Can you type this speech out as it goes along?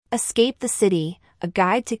Escape the City, a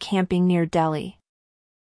guide to camping near Delhi.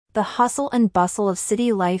 The hustle and bustle of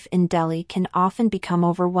city life in Delhi can often become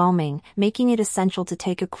overwhelming, making it essential to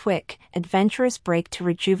take a quick, adventurous break to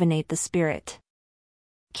rejuvenate the spirit.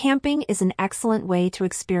 Camping is an excellent way to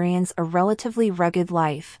experience a relatively rugged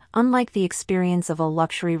life, unlike the experience of a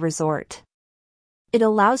luxury resort. It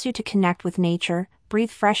allows you to connect with nature,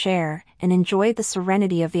 breathe fresh air, and enjoy the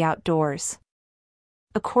serenity of the outdoors.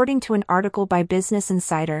 According to an article by Business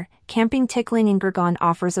Insider, Camping Tikling in Gurgaon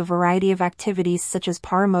offers a variety of activities such as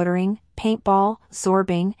paramotoring, paintball,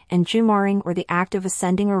 zorbing, and jumaring, or the act of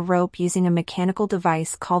ascending a rope using a mechanical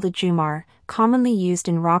device called a jumar, commonly used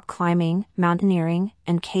in rock climbing, mountaineering,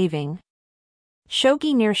 and caving.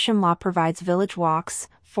 Shogi near Shimla provides village walks,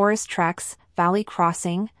 forest treks, valley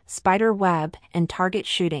crossing, spider web, and target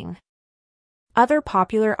shooting. Other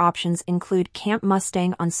popular options include Camp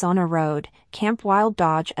Mustang on Sona Road, Camp Wild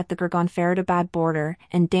Dodge at the Gurgaon-Faridabad border,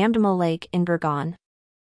 and Damdama Lake in Gurgaon.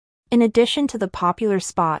 In addition to the popular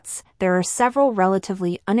spots, there are several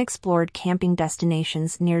relatively unexplored camping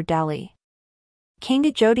destinations near Delhi.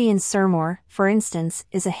 Kangajodi in Sirmaur, for instance,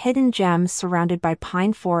 is a hidden gem surrounded by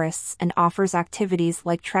pine forests and offers activities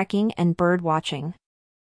like trekking and bird watching.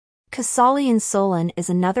 Kasauli in Solan is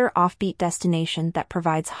another offbeat destination that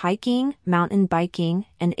provides hiking, mountain biking,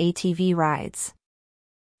 and ATV rides.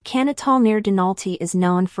 Kanatal near Dinalti is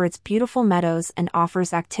known for its beautiful meadows and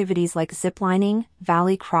offers activities like ziplining,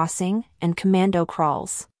 valley crossing, and commando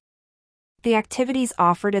crawls. The activities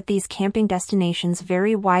offered at these camping destinations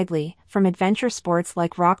vary widely, from adventure sports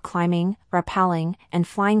like rock climbing, rappelling, and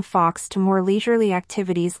flying fox to more leisurely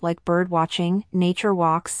activities like bird watching, nature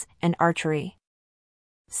walks, and archery.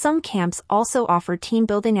 Some camps also offer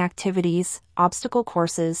team-building activities, obstacle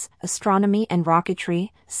courses, astronomy and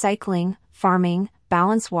rocketry, cycling, farming,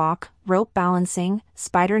 balance walk, rope balancing,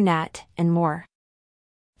 spider net, and more.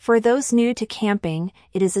 For those new to camping,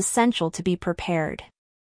 it is essential to be prepared.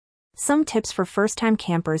 Some tips for first-time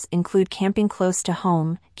campers include camping close to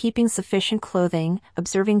home, keeping sufficient clothing,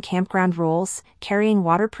 observing campground rules, carrying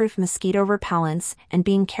waterproof mosquito repellents, and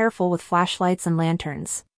being careful with flashlights and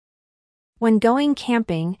lanterns. When going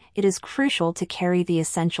camping, it is crucial to carry the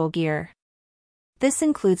essential gear. This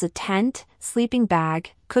includes a tent, sleeping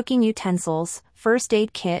bag, cooking utensils, first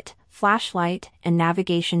aid kit, flashlight, and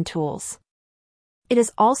navigation tools. It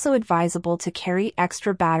is also advisable to carry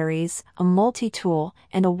extra batteries, a multi-tool,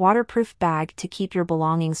 and a waterproof bag to keep your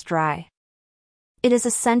belongings dry. It is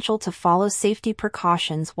essential to follow safety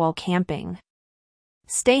precautions while camping.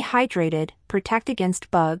 Stay hydrated, protect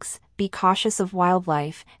against bugs, be cautious of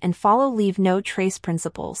wildlife, and follow leave no trace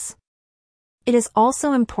principles. It is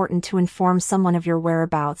also important to inform someone of your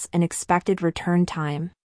whereabouts and expected return time.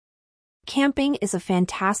 Camping is a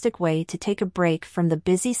fantastic way to take a break from the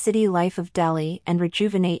busy city life of Delhi and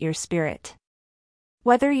rejuvenate your spirit.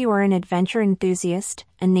 Whether you are an adventure enthusiast,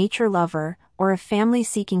 a nature lover, or a family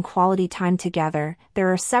seeking quality time together,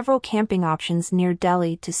 there are several camping options near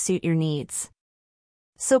Delhi to suit your needs.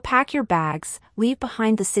 So pack your bags, leave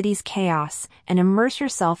behind the city's chaos, and immerse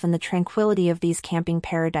yourself in the tranquility of these camping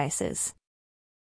paradises.